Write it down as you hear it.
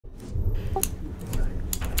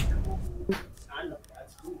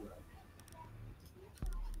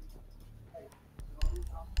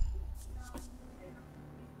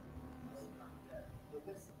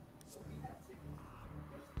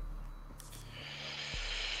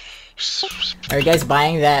Are you guys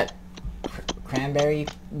buying that cranberry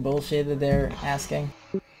bullshit that they're asking?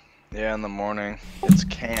 Yeah, in the morning. It's a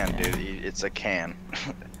can, dude. It's a can.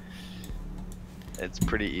 It's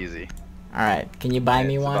pretty easy. Alright, can you buy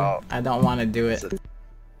me one? I don't want to do it. It's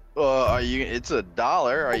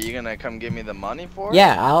 $1. Are you gonna come give me the money for it?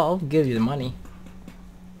 Yeah, I'll give you the money.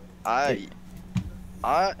 No,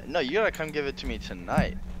 you gotta come give it to me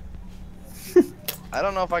tonight. I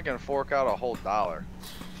don't know if I can fork out a whole $1.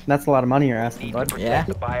 That's a lot of money you're asking, bud. Yeah.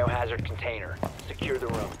 The biohazard container. Secure the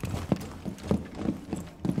room.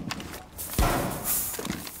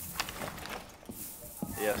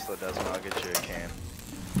 Yes, that doesn't. I'll get you a can.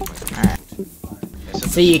 Alright.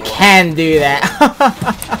 So you can do that.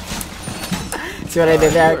 See what I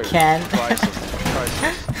did there? Can.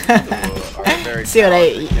 See what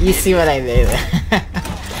you see what I did there.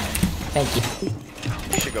 Thank you.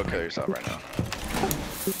 You should go kill yourself right now.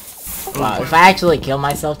 Wow, if I actually kill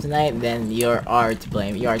myself tonight, then you are to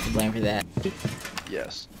blame. You are to blame for that.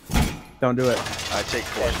 Yes. Don't do it. I take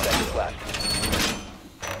 4 seconds left.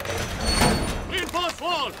 Reinforce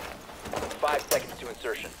wall! 5 seconds to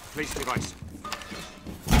insertion. Place device.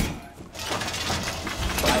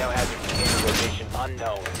 Biohazard container location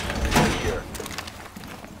unknown. Secure.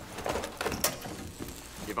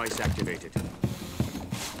 Device activated.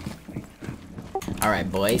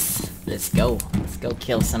 Alright, boys. Let's go. Let's go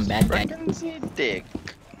kill some bad guys. Dick.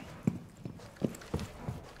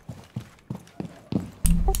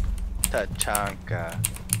 Tachanka.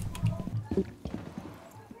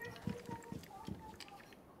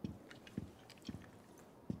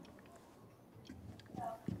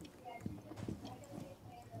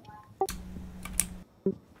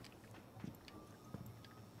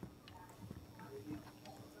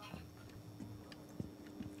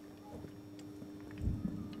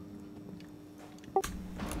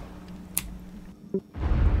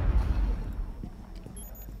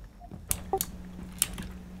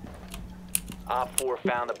 Op 4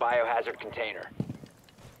 found the biohazard container.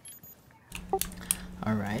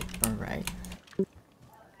 Alright, alright.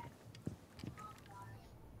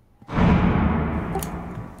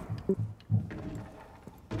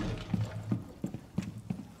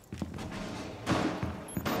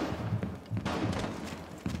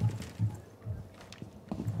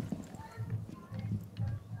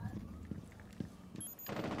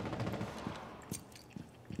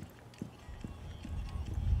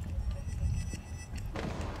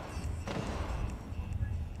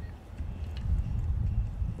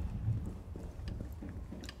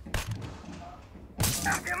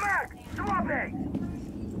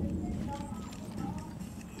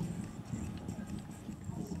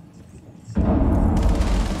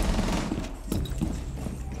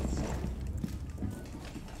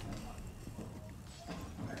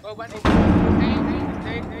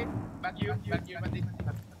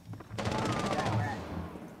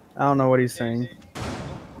 I don't know what he's saying.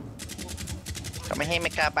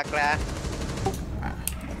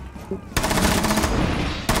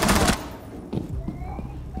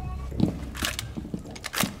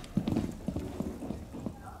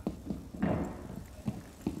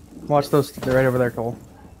 Watch those. They're right over there, Cole.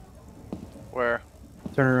 Where?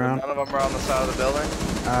 Turn around. None of them are on the side of the building?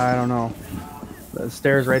 I don't know. The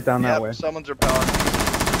stairs right down that way. Someone's repelling.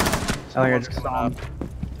 Someone's coming up.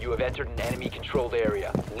 You have entered an enemy controlled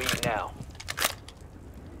area. Leave now.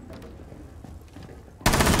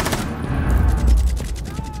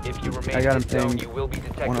 If you remain in this zone, you will be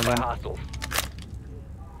detected by hostiles.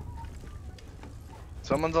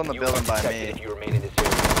 Someone's on the building by me. If you remain in this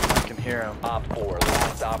area. I can hear him. Op 4,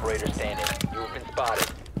 last operator standing. You have been spotted.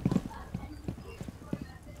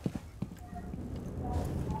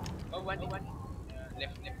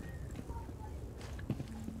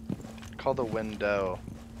 Call the window,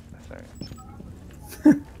 I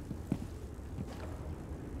think.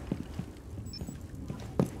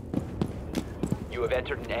 You have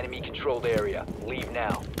entered an enemy controlled area. Leave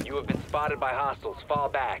now. You have been spotted by hostiles. Fall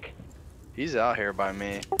back. He's out here by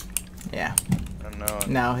me. Yeah. I know.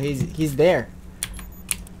 No, he's there.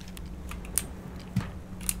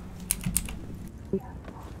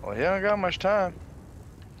 Well, he don't got much time.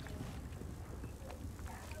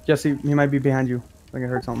 Jesse, he might be behind you. I think I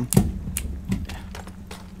heard something.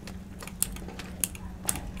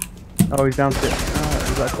 Oh, he's downstairs.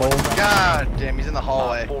 Is that Cole? God damn, he's in the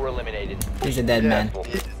hallway. Op 4 eliminated. He's a dead man.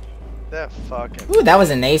 That fucking. Ooh, that was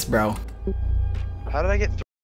an ace, bro. How did I get